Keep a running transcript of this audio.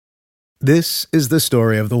This is the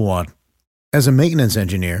story of the one. As a maintenance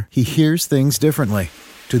engineer, he hears things differently.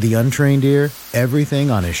 To the untrained ear,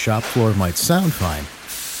 everything on his shop floor might sound fine,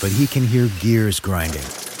 but he can hear gears grinding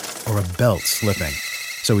or a belt slipping.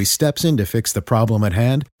 So he steps in to fix the problem at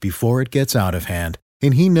hand before it gets out of hand.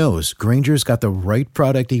 And he knows Grainger's got the right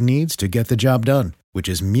product he needs to get the job done, which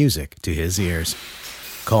is music to his ears.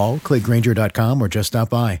 Call, click Grainger.com, or just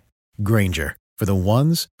stop by. Grainger, for the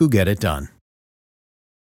ones who get it done.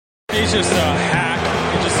 He's just a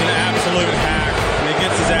hack, just an absolute hack. And he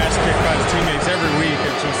gets his ass kicked by his teammates every week.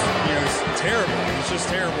 It's just, it's terrible. It's just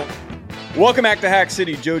terrible. Welcome back to Hack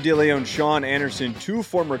City. Joe DeLeone, Sean Anderson, two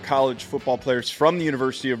former college football players from the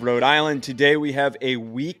University of Rhode Island. Today we have a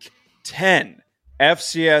Week 10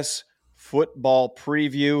 FCS football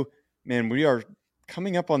preview. Man, we are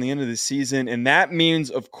coming up on the end of the season, and that means,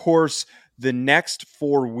 of course, the next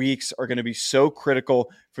 4 weeks are going to be so critical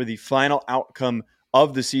for the final outcome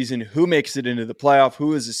of the season, who makes it into the playoff,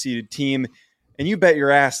 who is a seeded team. And you bet your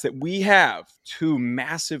ass that we have two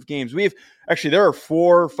massive games. There are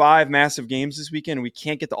 4 or 5 massive games this weekend. We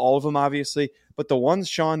can't get to all of them, obviously, but the ones,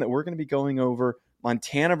 Sean, that we're going to be going over: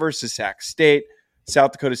 Montana versus Sac State,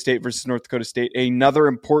 South Dakota State versus North Dakota State, another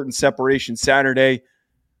important separation Saturday.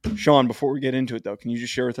 Sean, before we get into it, though, can you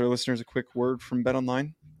just share with our listeners a quick word from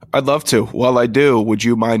BetOnline? I'd love to. While I do, would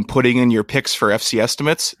you mind putting in your picks for FC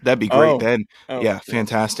estimates? That'd be great.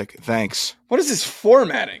 Fantastic. Thanks. What is this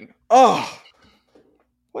formatting?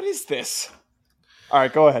 What is this? All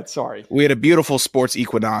right, go ahead. Sorry. We had a beautiful sports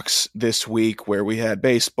equinox this week where we had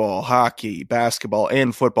baseball, hockey, basketball,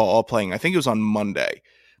 and football all playing. I think it was on Monday.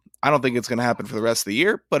 I don't think it's going to happen for the rest of the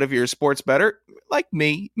year, but if you're a sports bettor like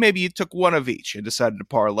me, maybe you took one of each and decided to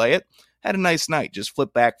parlay it. Had a nice night. Just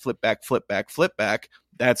flip back, flip back, flip back, flip back.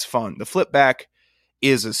 That's fun. The flip back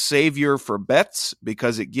is a savior for bets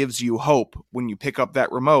because it gives you hope when you pick up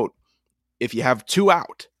that remote. If you have 2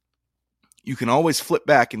 out, you can always flip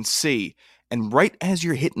back and see. And right as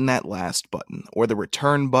you're hitting that last button or the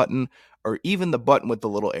return button or even the button with the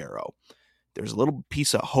little arrow, there's a little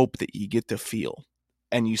piece of hope that you get to feel.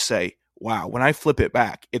 And you say, wow, when I flip it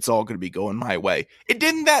back, it's all going to be going my way. It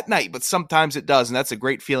didn't that night, but sometimes it does. And that's a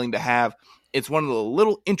great feeling to have. It's one of the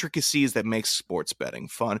little intricacies that makes sports betting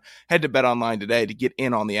fun. Head to BetOnline today to get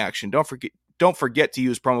in on the action. Don't forget to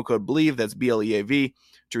use promo code BELIEVE, that's BLEAV,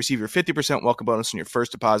 to receive your 50% welcome bonus on your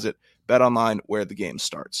first deposit. BetOnline, where the game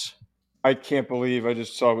starts. I can't believe I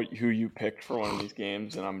just saw who you picked for one of these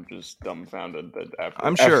games, and I'm just dumbfounded that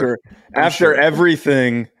after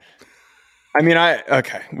everything. I mean,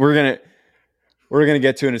 we're gonna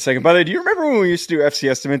get to it in a second. By the way, do you remember when we used to do FC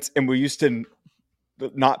estimates and we used to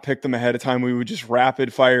not pick them ahead of time? We would just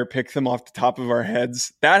rapid fire pick them off the top of our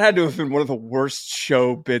heads. That had to have been one of the worst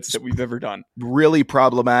show bits that we've ever done. Really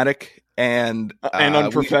problematic and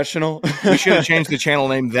unprofessional. We should have changed the channel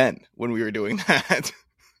name then when we were doing that.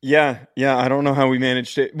 Yeah. I don't know how we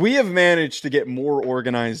managed it. We have managed to get more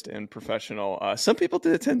organized and professional. Some people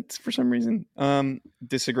tend, for some reason,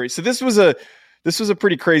 disagree. So this was a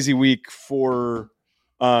pretty crazy week for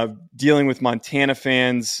dealing with Montana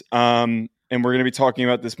fans. And we're going to be talking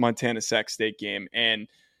about this Montana-Sac State game. And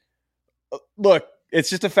look, it's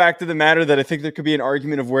just a fact of the matter that I think there could be an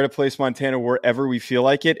argument of where to place Montana wherever we feel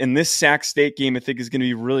like it. And this Sac State game, I think, is going to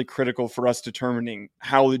be really critical for us determining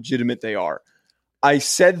how legitimate they are. I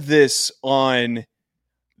said this on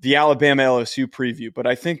the Alabama LSU preview, but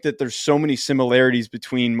I think that there's so many similarities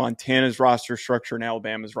between Montana's roster structure and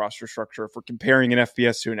Alabama's roster structure if we're comparing an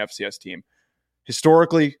FBS to an FCS team.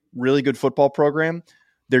 Historically, really good football program.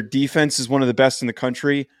 Their defense is one of the best in the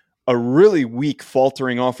country. A really weak,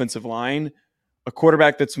 faltering offensive line. A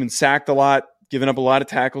quarterback that's been sacked a lot, given up a lot of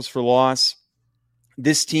tackles for loss.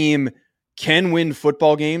 This team can win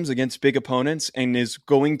football games against big opponents and is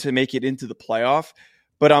going to make it into the playoff.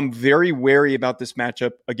 But I'm very wary about this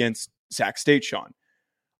matchup against Sac State, Sean.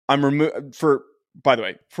 For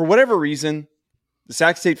whatever reason, the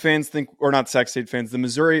Sac State fans think, or not Sac State fans,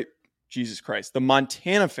 the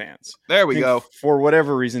Montana fans. There we go. For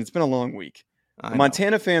whatever reason, it's been a long week.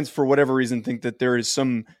 Montana fans, for whatever reason, think that there is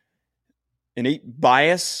some innate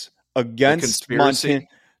bias against Montana.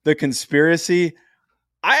 The conspiracy.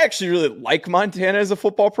 I actually really like Montana as a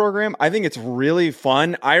football program. I think it's really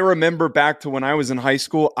fun. I remember back to when I was in high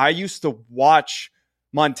school, I used to watch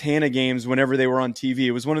Montana games whenever they were on TV.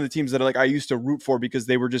 It was one of the teams that I used to root for because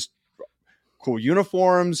they were just cool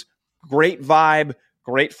uniforms, great vibe,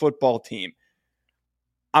 great football team.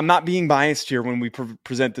 I'm not being biased here when we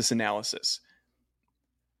present this analysis.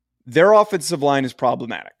 Their offensive line is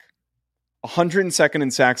problematic. 102nd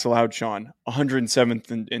in sacks allowed, Sean.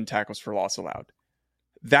 107th in tackles for loss allowed.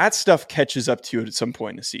 that stuff catches up to you at some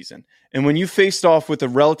point in the season. And when you faced off with a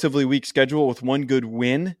relatively weak schedule with one good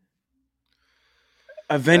win,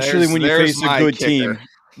 eventually when you face a good team,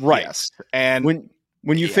 right? Yes. And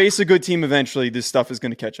when you face a good team, eventually this stuff is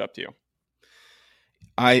going to catch up to you.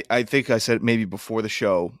 I think I said maybe before the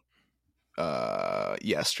show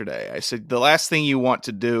yesterday, I said the last thing you want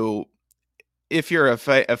to do if you're a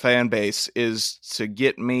fan base is to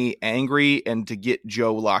get me angry and to get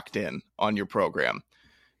Joe locked in on your program,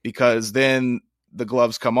 because then the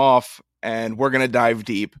gloves come off and we're going to dive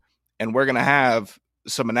deep and we're going to have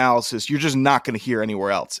some analysis you're just not going to hear anywhere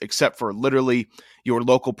else except for literally your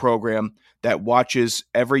local program that watches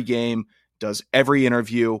every game, does every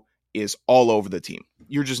interview, is all over the team.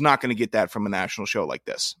 You're just not going to get that from a national show like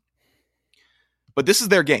this. But this is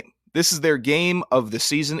their game. This is their game of the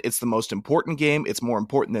season. It's the most important game. It's more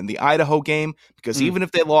important than the Idaho game, because even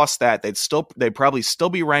if they lost that, they'd probably still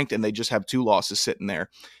be ranked, and they just have 2 losses sitting there.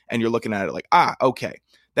 And you're looking at it like, okay,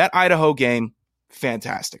 that Idaho game,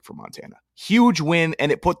 fantastic for Montana. Huge win, and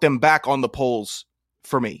it put them back on the polls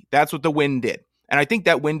for me. That's what the win did. And I think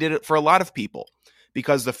that win did it for a lot of people,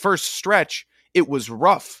 because the first stretch, it was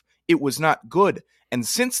rough. It was not good. And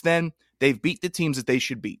since then, they've beat the teams that they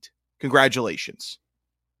should beat. Congratulations.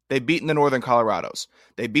 They've beaten the Northern Colorados.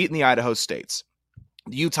 They've beaten the Idaho States,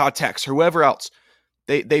 the Utah Techs, whoever else.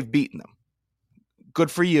 They've beaten them.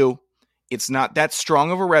 Good for you. It's not that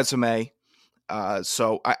strong of a resume.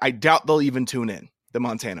 So I doubt they'll even tune in, the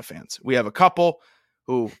Montana fans. We have a couple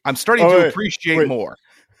who I'm starting to appreciate more.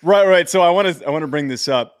 Right. So I want to bring this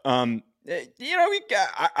up. One of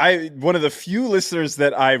the few listeners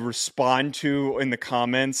that I respond to in the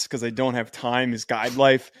comments, because I don't have time, is Guide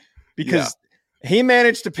Life, because he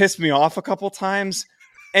managed to piss me off a couple times.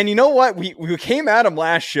 And you know what? We came at him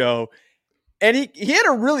last show, and he had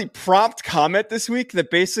a really prompt comment this week that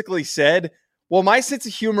basically said, well, my sense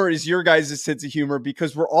of humor is your guys' sense of humor,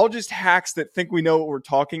 because we're all just hacks that think we know what we're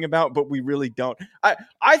talking about, but we really don't.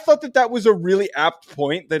 I thought that was a really apt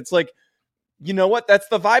point, that it's like, you know what? That's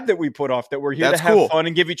the vibe that we put off, that we're here to have fun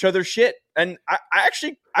and give each other shit. And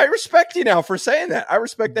I respect you now for saying that. I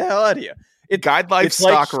respect the hell out of you. Guide Life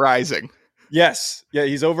stock rising. Yes. Yeah,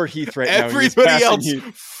 he's over Heath right now. Everybody else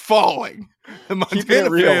falling. The Montana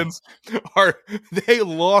fans they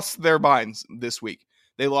lost their minds this week.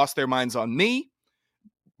 They lost their minds on me,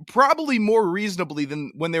 probably more reasonably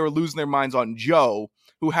than when they were losing their minds on Joe,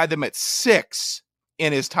 who had them at 6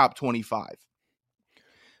 in his top 25.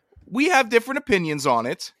 We have different opinions on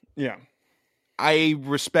it. Yeah. I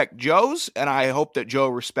respect Joe's, and I hope that Joe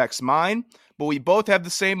respects mine, but we both have the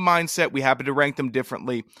same mindset. We happen to rank them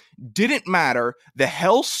differently. Didn't matter. The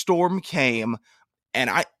hellstorm came, and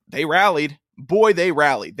they rallied. Boy, they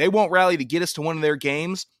rallied. They won't rally to get us to one of their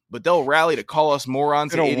games, but they'll rally to call us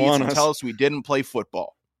morons and idiots and tell us we didn't play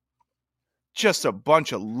football. Just a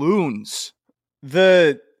bunch of loons.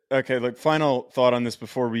 Okay, like, final thought on this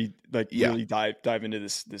before we really dive into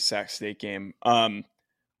this Sac State game.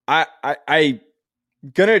 I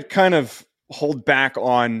gonna kind of hold back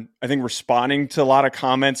on, I think, responding to a lot of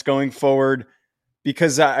comments going forward,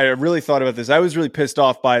 because I really thought about this. I was really pissed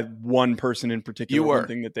off by one person in particular. One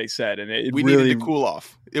thing that they said, and we really needed to cool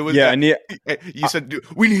off. It was you said, "Dude,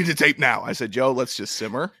 we need to tape now." I said, "Joe, let's just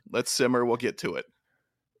simmer. Let's simmer. We'll get to it."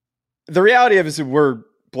 The reality of it is that we're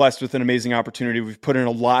blessed with an amazing opportunity. We've put in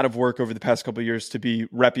a lot of work over the past couple of years to be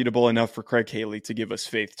reputable enough for Craig Haley to give us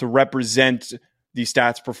faith, to represent the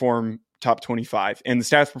Stats Perform top 25. And the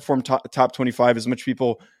Stats Perform top 25, as much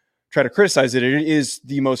people try to criticize it, it is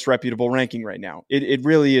the most reputable ranking right now. It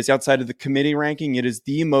really is. Outside of the committee ranking, it is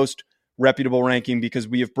the most reputable ranking, because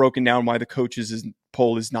we have broken down why the coaches'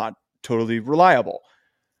 poll is not totally reliable.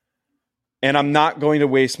 And I'm not going to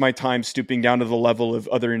waste my time stooping down to the level of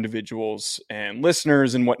other individuals and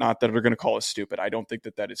listeners and whatnot that are going to call us stupid. I don't think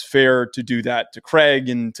that is fair to do that to Craig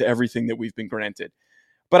and to everything that we've been granted.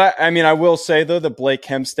 But I will say, though, the Blake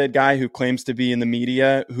Hempstead guy who claims to be in the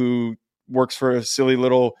media, who works for a silly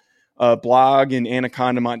little blog in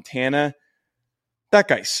Anaconda, Montana, that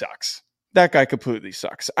guy sucks. That guy completely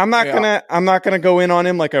sucks. I'm not gonna go in on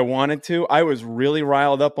him like I wanted to. I was really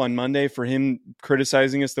riled up on Monday for him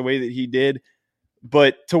criticizing us the way that he did.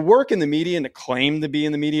 But to work in the media and to claim to be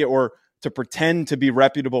in the media, or to pretend to be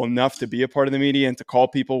reputable enough to be a part of the media and to call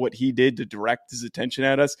people what he did to direct his attention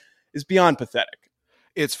at us, is beyond pathetic.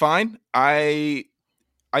 It's fine. I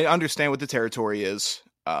understand what the territory is.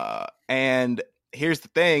 And here's the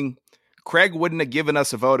thing. Craig wouldn't have given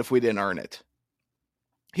us a vote if we didn't earn it.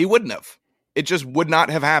 He wouldn't have. It just would not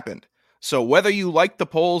have happened. So whether you like the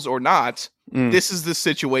polls or not, this is the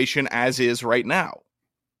situation as is right now.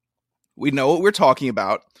 We know what we're talking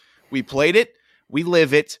about. We played it. We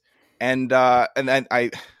live it. And then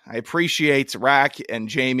I appreciate Rack and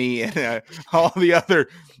Jamie and all the other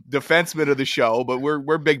defensemen of the show, but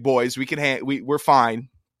we're big boys. We're fine.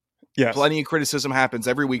 Yes. Plenty of criticism happens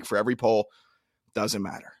every week for every poll. Doesn't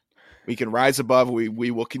matter. We can rise above.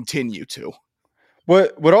 We will continue to.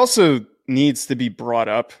 What also needs to be brought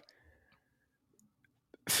up,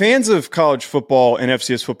 fans of college football and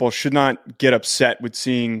FCS football should not get upset with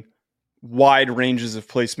seeing wide ranges of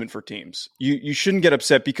placement for teams. You shouldn't get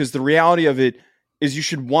upset because the reality of it is you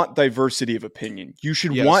should want diversity of opinion. You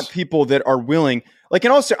should want people that are willing. Like,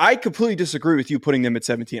 and also, I completely disagree with you putting them at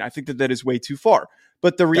 17. I think that is way too far.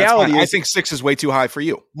 But the reality is, I think 6 is way too high for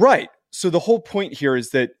you. Right. So the whole point here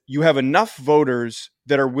is that you have enough voters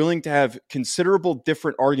that are willing to have considerable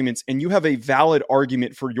different arguments, and you have a valid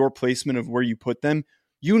argument for your placement of where you put them.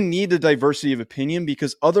 You need a diversity of opinion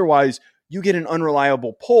because otherwise you get an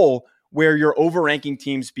unreliable poll where you're overranking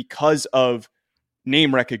teams because of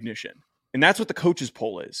name recognition. And that's what the coaches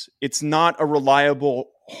poll is. It's not a reliable,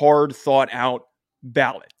 hard thought out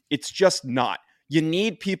ballot. It's just not. You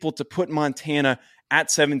need people to put Montana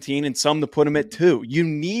at 17 and some to put them at 2. You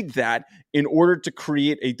need that in order to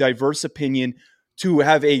create a diverse opinion, to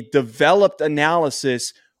have a developed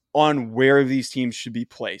analysis on where these teams should be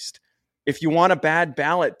placed. If you want a bad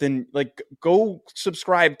ballot, then go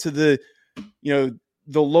subscribe to the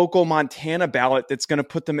local Montana ballot that's going to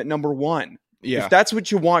put them at number 1. Yeah. If that's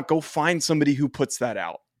what you want, go find somebody who puts that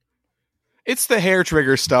out. It's the hair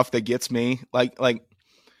trigger stuff that gets me. Like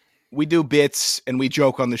we do bits and we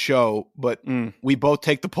joke on the show, but we both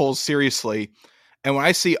take the polls seriously. And when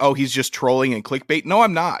I see, he's just trolling and clickbait. No,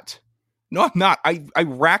 I'm not. I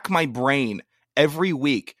rack my brain every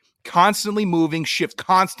week, constantly moving, shift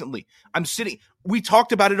constantly. I'm sitting. We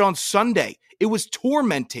talked about it on Sunday. It was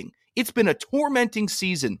tormenting. It's been a tormenting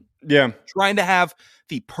season. Yeah. Trying to have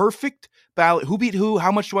the perfect ballot. Who beat who?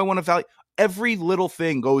 How much do I want to value? Every little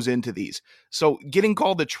thing goes into these. So getting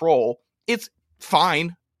called a troll, it's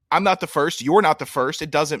fine. I'm not the first. You're not the first.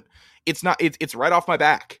 It's right off my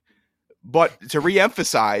back. But to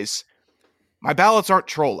reemphasize, my ballots aren't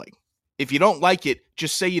trolling. If you don't like it,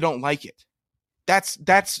 just say you don't like it. That's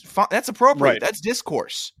fine. That's appropriate. Right. That's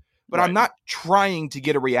discourse. But Right. I'm not trying to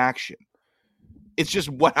get a reaction. It's just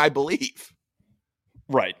what I believe.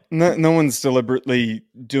 Right. No one's deliberately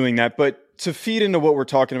doing that. But to feed into what we're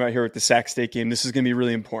talking about here with the Sac State game, this is going to be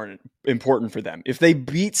really important for them. If they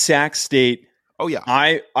beat Sac State,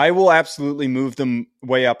 I will absolutely move them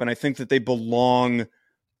way up. And I think that they belong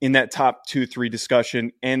in that top 2-3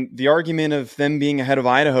 discussion. And the argument of them being ahead of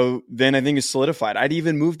Idaho, then I think is solidified. I'd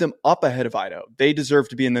even move them up ahead of Idaho. They deserve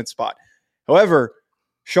to be in that spot. However,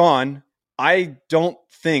 Sean, I don't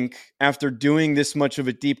think after doing this much of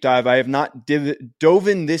a deep dive, I have not dove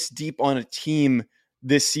in this deep on a team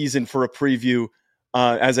this season for a preview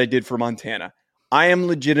as I did for Montana. I am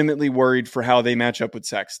legitimately worried for how they match up with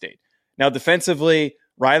Sac State. Now, defensively,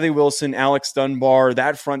 Riley Wilson, Alex Dunbar,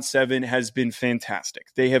 that front seven has been fantastic.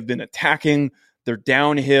 They have been attacking. They're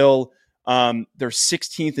downhill. They're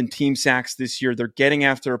 16th in team sacks this year. They're getting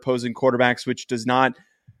after opposing quarterbacks, which does not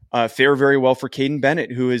fare very well for Caden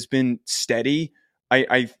Bennett, who has been steady.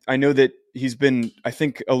 I know that he's been, I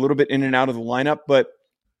think, a little bit in and out of the lineup, but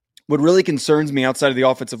what really concerns me outside of the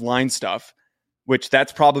offensive line stuff, which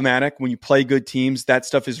that's problematic. When you play good teams, that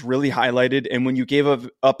stuff is really highlighted. And when you gave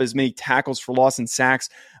up as many tackles for loss and sacks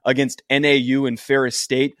against NAU and Ferris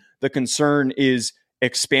State, the concern is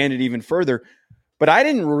expanded even further. But I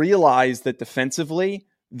didn't realize that defensively,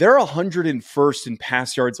 they're 101st in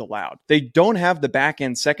pass yards allowed. They don't have the back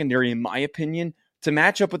end secondary, in my opinion, to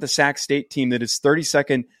match up with the Sac State team that is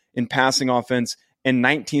 32nd in passing offense and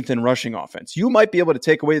 19th in rushing offense. You might be able to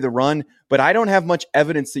take away the run, but I don't have much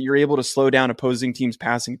evidence that you're able to slow down opposing teams'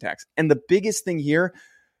 passing attacks. And the biggest thing here,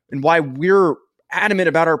 and why we're adamant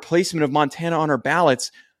about our placement of Montana on our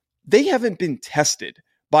ballots, they haven't been tested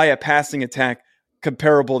by a passing attack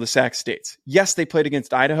comparable to Sac State's. Yes, they played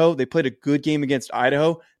against Idaho. They played a good game against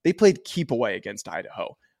Idaho. They played keep away against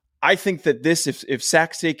Idaho. I think that this, if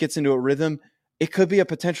Sac State gets into a rhythm, it could be a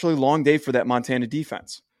potentially long day for that Montana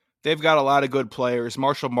defense. They've got a lot of good players.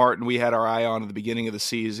 Marshall Martin, we had our eye on at the beginning of the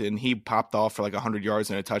season. He popped off for like 100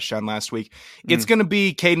 yards and a touchdown last week. It's going to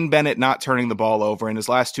be Caden Bennett not turning the ball over. In his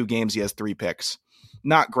last 2 games, he has 3 picks.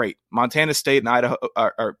 Not great. Montana State and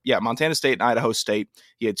Idaho State.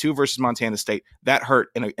 He had 2 versus Montana State. That hurt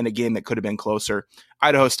in a game that could have been closer.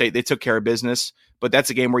 Idaho State, they took care of business, but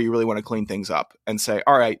that's a game where you really want to clean things up and say,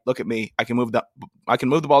 all right, look at me. I can move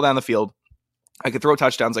the ball down the field. I can throw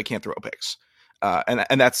touchdowns. I can't throw picks.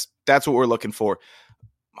 And that's what we're looking for.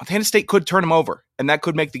 Montana State could turn them over, and that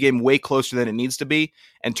could make the game way closer than it needs to be.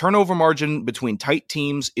 And turnover margin between tight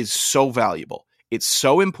teams is so valuable. It's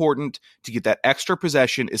so important to get that extra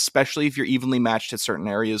possession, especially if you're evenly matched at certain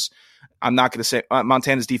areas. I'm not going to say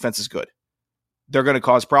Montana's defense is good. They're going to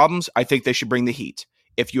cause problems. I think they should bring the heat.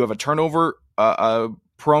 If you have a turnover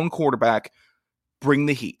prone quarterback, bring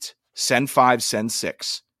the heat. Send 5, send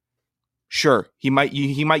 6. Sure, he might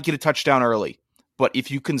get a touchdown early, but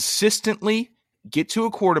if you consistently get to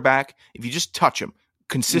a quarterback, if you just touch him,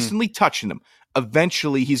 consistently touching him,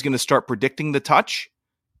 eventually he's going to start predicting the touch,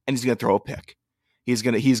 and he's going to throw a pick. He's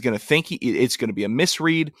going to think it's going to be a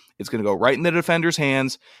misread. It's going to go right in the defender's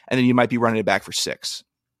hands, and then you might be running it back for 6.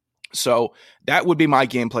 So that would be my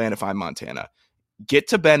game plan if I'm Montana. Get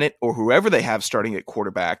to Bennett or whoever they have starting at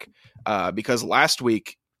quarterback, because last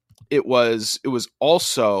week it was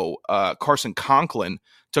also Carson Conklin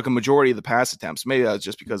took a majority of the pass attempts. Maybe that was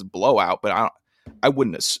just because of blowout, but I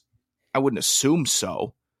wouldn't assume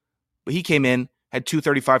so. But he came in, had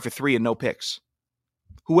 235 for 3 and no picks.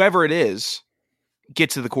 Whoever it is,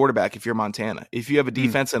 get to the quarterback if you're Montana. If you have a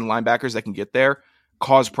defense and linebackers that can get there,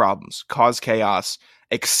 cause problems, cause chaos,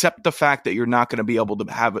 accept the fact that you're not going to be able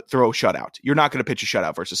to throw a shutout. You're not going to pitch a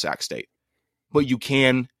shutout versus Sac State. But you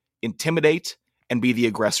can intimidate and be the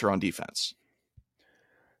aggressor on defense.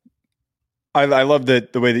 I love the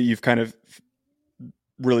way that you've kind of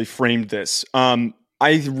really framed this. I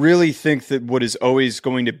really think that what is always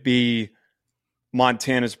going to be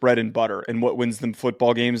Montana's bread and butter and what wins them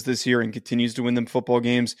football games this year and continues to win them football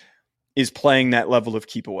games is playing that level of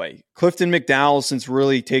keep away. Clifton McDowell, since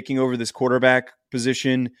really taking over this quarterback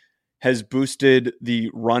position, has boosted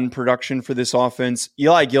the run production for this offense.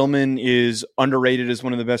 Eli Gilman is underrated as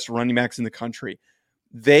one of the best running backs in the country.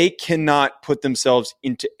 They cannot put themselves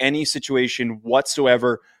into any situation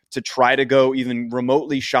whatsoever to try to go even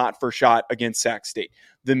remotely shot for shot against Sac State.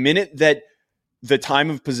 The minute that the time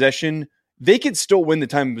of possession, they could still win the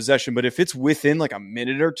time of possession, but if it's within like a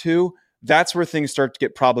minute or two, that's where things start to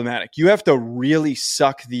get problematic. You have to really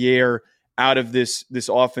suck the air out of this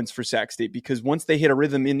offense for Sac State, because once they hit a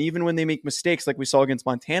rhythm, and even when they make mistakes like we saw against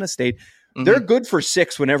Montana State, they're good for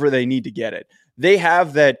 6 whenever they need to get it. They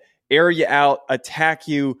have that air you out, attack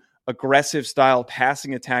you, aggressive style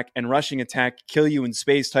passing attack and rushing attack, kill you in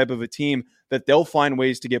space type of a team that they'll find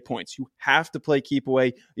ways to get points. You have to play keep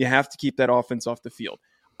away. You have to keep that offense off the field.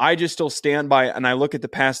 I just still stand by, and I look at the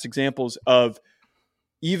past examples of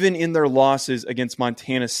even in their losses against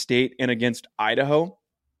Montana State and against Idaho,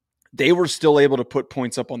 they were still able to put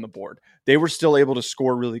points up on the board. They were still able to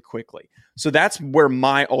score really quickly. So that's where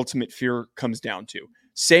my ultimate fear comes down to.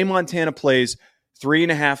 Say Montana plays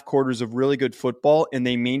 3.5 quarters of really good football and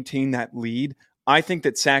they maintain that lead. I think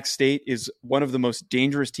that Sac State is one of the most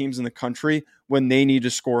dangerous teams in the country when they need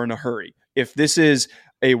to score in a hurry. If this is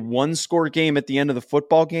a 1-score game at the end of the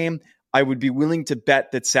football game, I would be willing to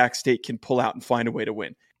bet that Sac State can pull out and find a way to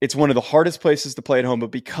win. It's one of the hardest places to play at home,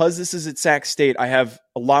 but because this is at Sac State, I have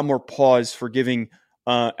a lot more pause for giving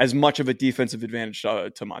as much of a defensive advantage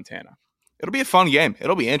to Montana. It'll be a fun game.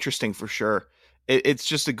 It'll be interesting for sure. It's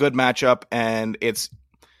just a good matchup, and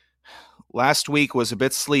last week was a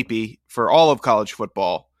bit sleepy for all of college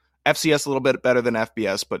football. FCS a little bit better than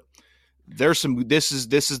FBS, but this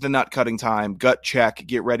is the nut cutting time. Gut check,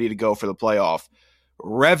 get ready to go for the playoff.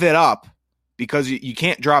 Rev it up, because you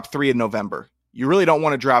can't drop 3 in November. You really don't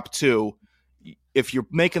want to drop 2. If you're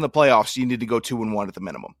making the playoffs, you need to go 2-1 at the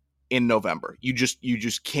minimum in November. You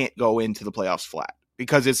just can't go into the playoffs flat,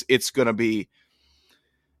 because it's going to be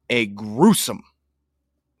a gruesome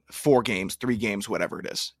 4 games, 3 games, whatever it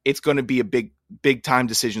is. It's going to be a big time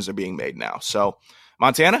decisions are being made now. So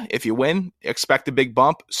Montana, if you win, expect a big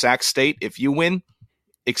bump. Sac State, if you win,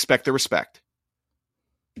 expect the respect.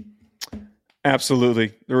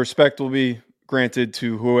 Absolutely. The respect will be granted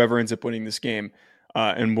to whoever ends up winning this game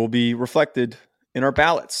and will be reflected in our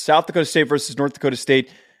ballots. South Dakota State versus North Dakota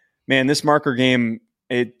State. Man, this marker game,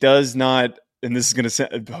 it does not, and this is going to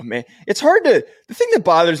sound, oh man, it's hard to, the thing that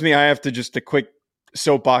bothers me, I have to just a quick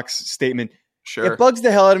soapbox statement. Sure. It bugs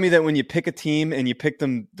the hell out of me that when you pick a team and you pick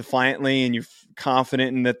them defiantly and you're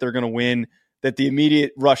confident in that they're going to win, that the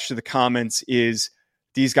immediate rush to the comments is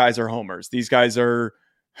these guys are homers. These guys are,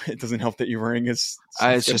 it doesn't help that you're wearing it's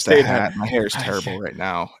just a hat. My hair is terrible right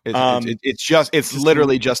now. It's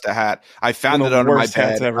literally just a hat. I found it under my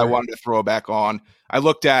bed. I wanted to throw it back on. I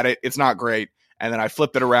looked at it. It's not great. And then I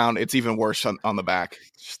flipped it around. It's even worse on the back.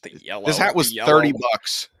 Just the yellow. This hat was $30.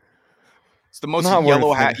 It's the most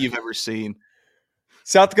yellow hat you've ever seen.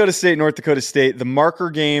 South Dakota State, North Dakota State. The marker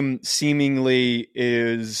game seemingly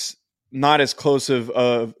is not as close of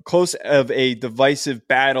a divisive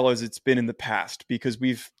battle as it's been in the past, because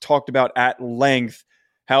we've talked about at length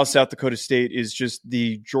how South Dakota State is just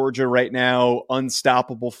the Georgia right now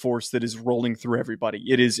unstoppable force that is rolling through everybody.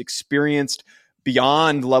 It is experienced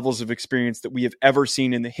beyond levels of experience that we have ever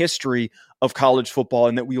seen in the history of college football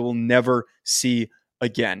and that we will never see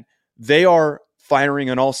again. They are firing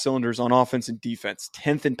on all cylinders on offense and defense.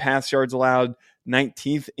 10th in pass yards allowed,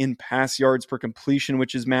 19th in pass yards per completion,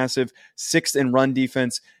 which is massive, 6th in run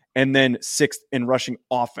defense, and then 6th in rushing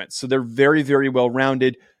offense. So they're very, very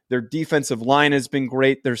well-rounded. Their defensive line has been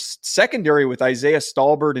great. Their secondary with Isaiah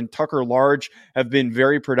Stallbird and Tucker Large have been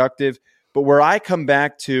very productive. But where I come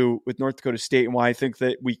back to with North Dakota State and why I think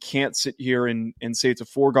that we can't sit here and say it's a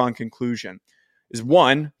foregone conclusion is,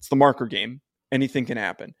 one, it's the marker game. Anything can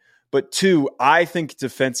happen. But two, I think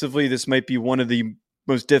defensively, this might be one of the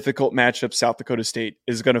most difficult matchups South Dakota State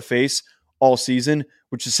is going to face all season,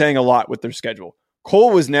 which is saying a lot with their schedule.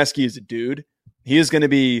 Cole Wisniewski is a dude. He is going to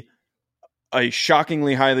be a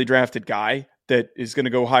shockingly highly drafted guy that is going to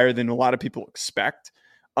go higher than a lot of people expect.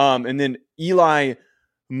 And then Eli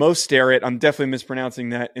Mosteret, I'm definitely mispronouncing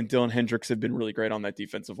that, and Dylan Hendricks have been really great on that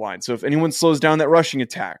defensive line. So if anyone slows down that rushing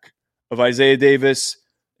attack of Isaiah Davis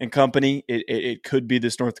and company, it could be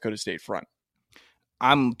this North Dakota State front.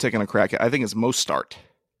 I'm taking a crack at. I think it's Mostert.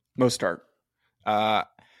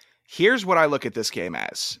 Here's what I look at this game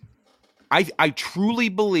as. I truly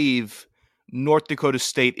believe North Dakota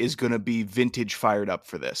State is going to be vintage fired up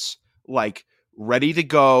for this. Like, ready to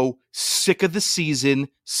go, sick of the season,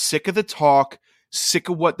 sick of the talk, sick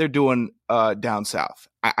of what they're doing down south.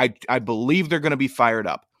 I believe they're going to be fired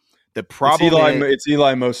up. The problem it's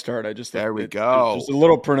Eli Mostert. There we go. There's a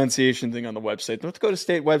little pronunciation thing on the website. North Dakota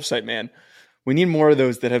State website, man. We need more of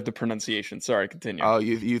those that have the pronunciation. Sorry, continue. Oh,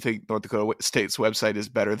 you think North Dakota State's website is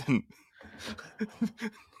better than...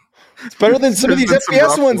 It's better than some of these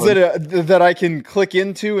FCS ones that I can click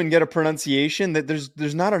into and get a pronunciation. That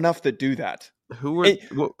there's not enough that do that.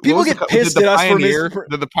 People get pissed at us for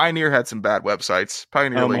the Pioneer had some bad websites.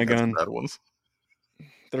 Pioneer League had some bad ones.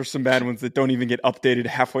 There's some bad ones that don't even get updated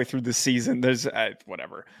halfway through the season. There's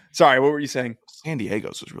whatever. Sorry, what were you saying? San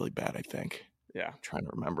Diego's was really bad, I think. Yeah, I'm trying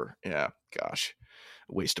to remember. Yeah, gosh,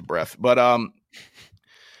 waste of breath. But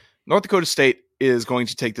North Dakota State is going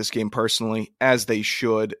to take this game personally, as they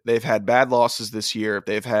should. They've had bad losses this year.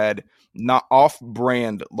 They've had not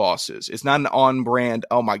off-brand losses. It's not an on-brand,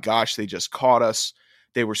 oh my gosh, they just caught us.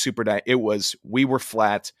 They were we were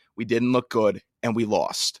flat, we didn't look good, and we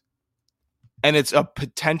lost. And it's a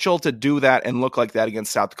potential to do that and look like that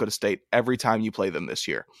against South Dakota State every time you play them this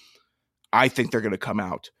year. I think they're going to come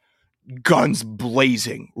out guns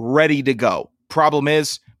blazing, ready to go. Problem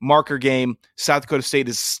is, marker game, South Dakota State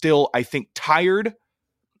is still, I think, tired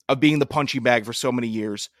of being the punching bag for so many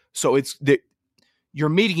years. So you're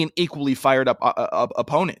meeting an equally fired up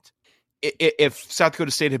opponent. If South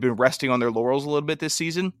Dakota State had been resting on their laurels a little bit this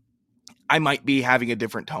season, I might be having a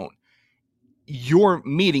different tone. You're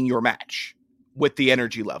meeting your match with the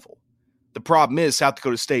energy level. The problem is South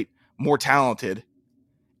Dakota State more talented,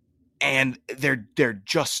 and they're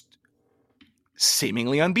just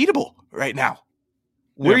seemingly unbeatable right now.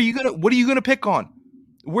 What are you gonna pick on?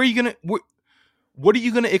 What are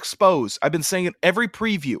you gonna expose? I've been saying it every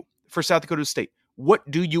preview for South Dakota State. What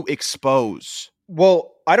do you expose?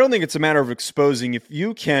 Well, I don't think it's a matter of exposing. If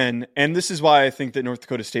you can, and this is why I think that North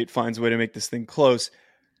Dakota State finds a way to make this thing close.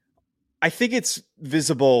 I think it's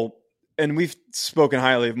visible, and we've spoken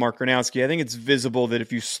highly of Mark Gronowski. I think it's visible that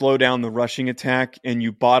if you slow down the rushing attack and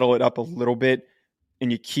you bottle it up a little bit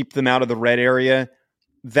and you keep them out of the red area,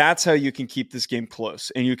 that's how you can keep this game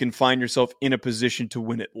close and you can find yourself in a position to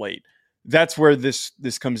win it late. That's where this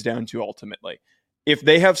comes down to ultimately. If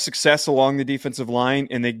they have success along the defensive line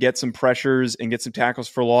and they get some pressures and get some tackles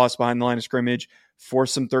for loss behind the line of scrimmage,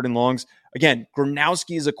 force some third and longs. Again,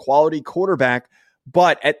 Gronowski is a quality quarterback,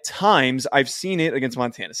 but at times I've seen it against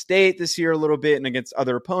Montana State this year a little bit and against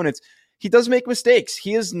other opponents. He does make mistakes.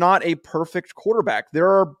 He is not a perfect quarterback. There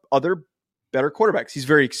are other better quarterbacks. He's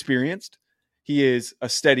very experienced. He is a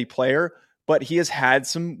steady player, but he has had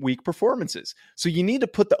some weak performances. So you need to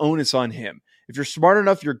put the onus on him. If you're smart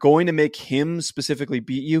enough, you're going to make him specifically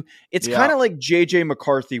beat you. It's kind of like J.J.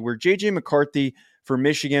 McCarthy, where J.J. McCarthy for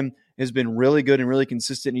Michigan has been really good and really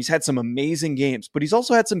consistent. He's had some amazing games, but he's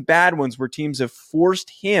also had some bad ones where teams have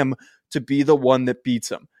forced him to be the one that beats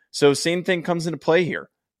them. So same thing comes into play here.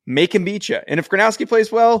 Make him beat you. And if Gronowski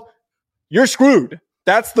plays well, you're screwed.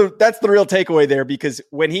 That's the real takeaway there, because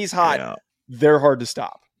when he's hot, they're hard to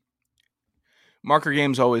stop. Marker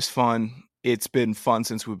game's always fun. It's been fun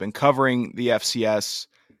since we've been covering the FCS.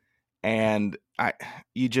 And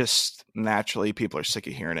you just naturally, people are sick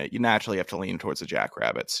of hearing it. You naturally have to lean towards the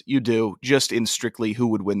Jackrabbits. You do, just in strictly who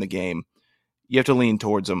would win the game. You have to lean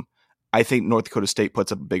towards them. I think North Dakota State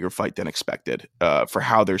puts up a bigger fight than expected for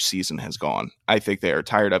how their season has gone. I think they are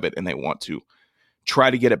tired of it and they want to try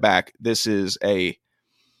to get it back. This is a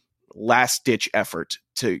last-ditch effort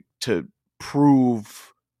to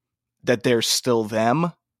prove that they're still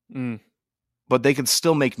them. But they can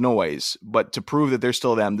still make noise. But to prove that they're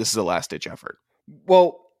still them, this is a last-ditch effort.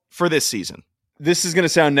 Well, for this season. This is going to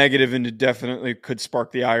sound negative and it definitely could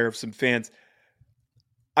spark the ire of some fans.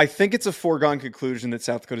 I think it's a foregone conclusion that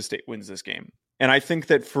South Dakota State wins this game. And I think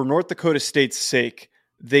that for North Dakota State's sake,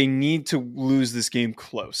 they need to lose this game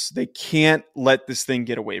close. They can't let this thing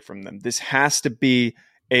get away from them. This has to be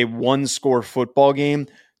a one-score football game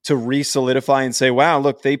to re-solidify and say, wow,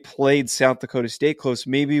 look, they played South Dakota State close.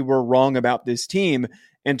 Maybe we're wrong about this team.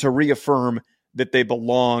 And to reaffirm that they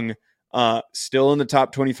belong still in the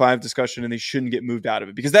top 25 discussion and they shouldn't get moved out of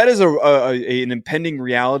it. Because that is an impending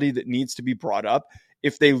reality that needs to be brought up.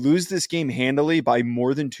 If they lose this game handily by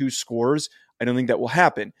more than 2 scores, I don't think that will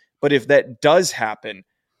happen. But if that does happen,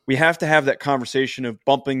 we have to have that conversation of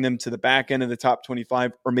bumping them to the back end of the top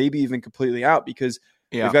 25 or maybe even completely out because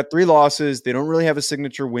they've got 3 losses. They don't really have a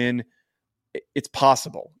signature win. It's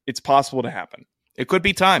possible. It's possible to happen. It could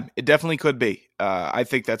be time. It definitely could be. I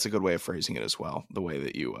think that's a good way of phrasing it as well. The way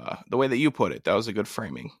that you put it, that was a good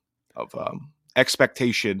framing of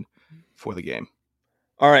expectation for the game.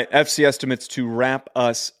 All right, FC estimates to wrap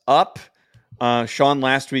us up. Sean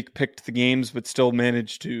last week picked the games, but still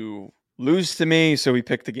managed to lose to me, so we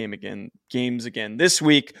picked the games again this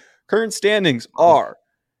week. Current standings are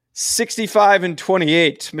 65-28,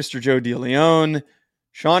 Mr. Joe DeLeone.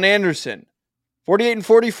 Sean Anderson,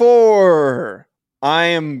 48-44. I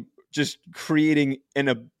am just creating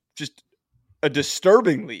just a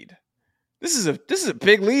disturbing lead. This is a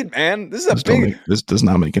big lead, man. This does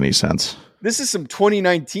not make any sense. This is some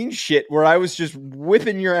 2019 shit where I was just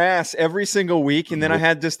whipping your ass every single week, and then I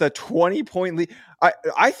had just a 20-point lead.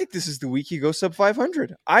 I think this is the week you go sub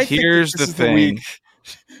 500. Here's the thing. The week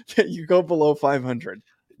that you go below 500.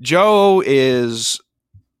 Joe is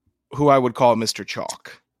who I would call Mr.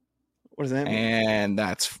 Chalk. What does that mean? And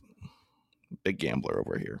that's big gambler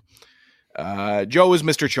over here. Joe is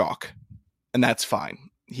Mr. Chalk, and that's fine.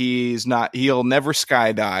 He'll never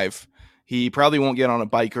skydive. He probably won't get on a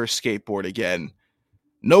bike or skateboard again.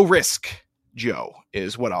 No risk, Joe,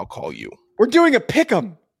 is what I'll call you. We're doing a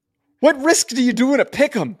pick'em. What risk do you do in a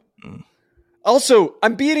pick'em? Also,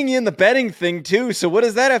 I'm beating you in the betting thing too. So what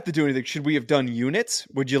does that have to do with anything? Should we have done units?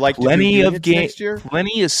 Would you like to do units next year?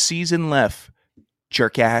 Plenty of season left,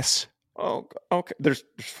 jerk ass. Oh, okay. There's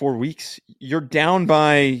 4 weeks. You're down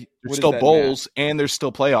by. There's still bowls and there's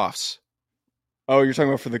still playoffs. Oh, you're talking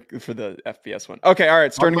about for the FBS one. Okay, all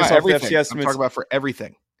right. Starting us off the FCS estimates. I'm talking about for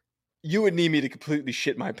everything. You would need me to completely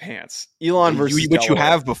shit my pants. Elon versus which you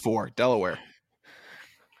have before, Delaware.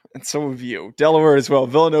 And so have you. Delaware as well.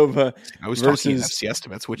 Villanova I was versus talking FC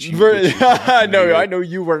estimates, which no, I know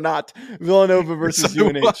you were not. Villanova versus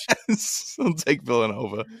UNH. I'll take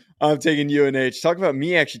Villanova. I'm taking UNH. Talk about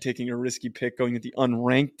me actually taking a risky pick going at the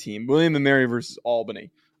unranked team. William & Mary versus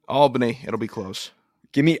Albany. Albany. It'll be close.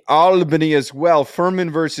 Give me Albany as well.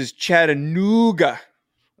 Furman versus Chattanooga.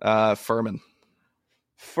 Furman.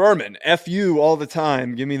 FU all the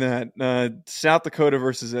time. Give me that. South Dakota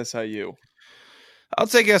versus SIU. I'll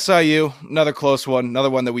take SIU. Another close one. Another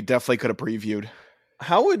one that we definitely could have previewed.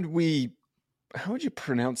 How would you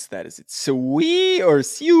pronounce that? Is it Sui or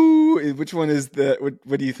Siu? Which one is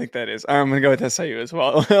what do you think that is? I'm going to go with SIU as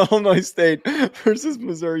well. Illinois State versus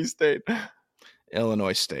Missouri State.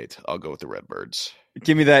 Illinois State. I'll go with the Redbirds.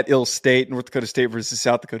 Give me that Ill State. North Dakota State versus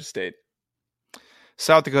South Dakota State.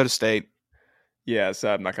 South Dakota State. Yes,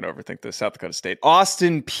 I'm not going to overthink this. South Dakota State.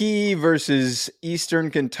 Austin P versus Eastern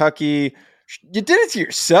Kentucky. You did it to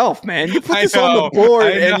yourself, man. You put this on the board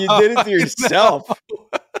and you did it to yourself.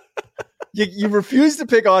 You refused to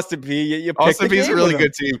pick Austin P. You Austin P is a really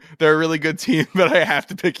good team. They're a really good team, but I have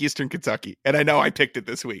to pick Eastern Kentucky, and I know I picked it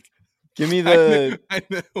this week. Give me the. I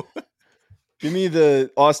know. Give me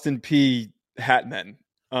the Austin P. Hatmen.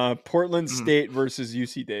 Portland State versus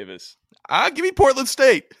UC Davis. Give me Portland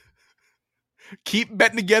State. Keep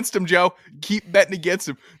betting against him, Joe. Keep betting against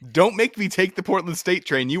him. Don't make me take the Portland State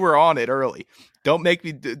train. You were on it early. Don't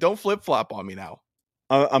flip-flop on me now.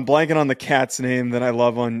 I'm blanking on the cat's name that I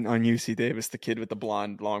love on UC Davis, the kid with the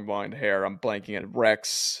long blonde hair. I'm blanking at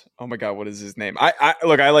Rex. Oh my God, what is his name? I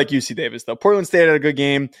like UC Davis though. Portland State had a good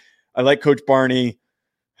game. I like Coach Barney.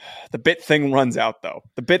 The bit thing runs out though.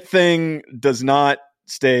 The bit thing does not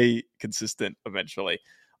stay consistent eventually.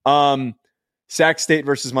 Sac State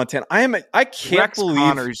versus Montana. I can't Rex believe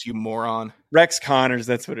Connors, you moron. Rex Connors.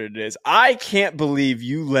 That's what it is. I can't believe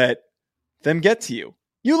you let them get to you.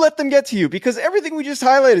 You let them get to you because everything we just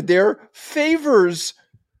highlighted there favors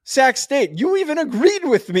Sac State. You even agreed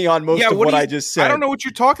with me on most of what I just said. I don't know what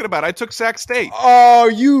you're talking about. I took Sac State. Oh,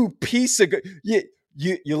 you piece of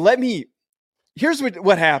you let me. Here's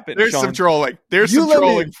what happened. There's Sean. some trolling. There's some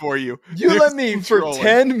trolling for you. You let me for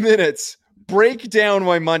 10 minutes break down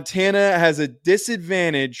why Montana has a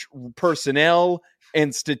disadvantage, personnel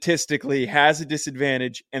and statistically has a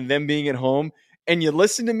disadvantage, and them being at home. And you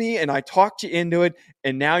listen to me, and I talked you into it,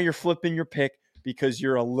 and now you're flipping your pick because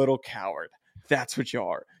you're a little coward. That's what you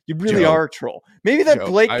are. You really are a troll. Maybe that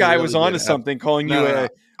Blake guy was onto something, calling you a...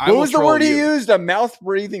 What was the word he used? A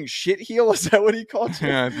mouth-breathing shitheel? Is that what he called you?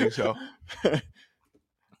 Yeah, I think so.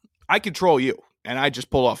 I control you, and I just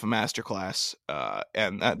pull off a masterclass,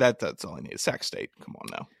 and that's all I need. Sac State. Come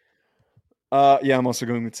on now. Yeah, I'm also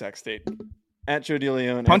going with Sac State. At Joe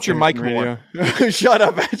DeLeone. Punch your mic more. Shut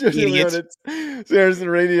up, at Joe DeLeone. It's Saracen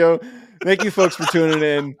Radio. Thank you, folks, for tuning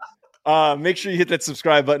in. Make sure you hit that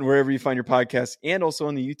subscribe button wherever you find your podcast, and also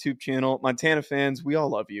on the YouTube channel. Montana fans, we all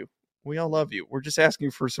love you. We all love you. We're just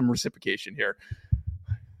asking for some reciprocation here.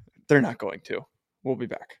 They're not going to. We'll be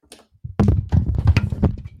back.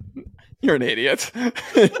 You're an idiot.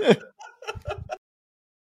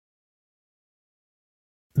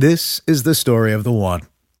 This is the story of the one.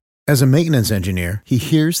 As a maintenance engineer, he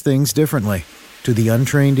hears things differently. To the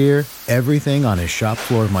untrained ear, everything on his shop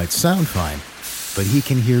floor might sound fine, but he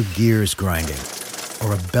can hear gears grinding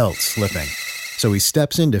or a belt slipping. So he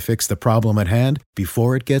steps in to fix the problem at hand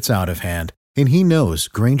before it gets out of hand. And he knows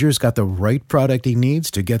Grainger's got the right product he needs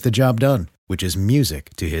to get the job done, which is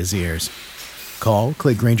music to his ears. Call,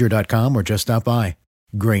 click Grainger.com, or just stop by.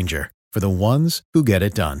 Grainger, for the ones who get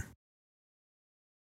it done.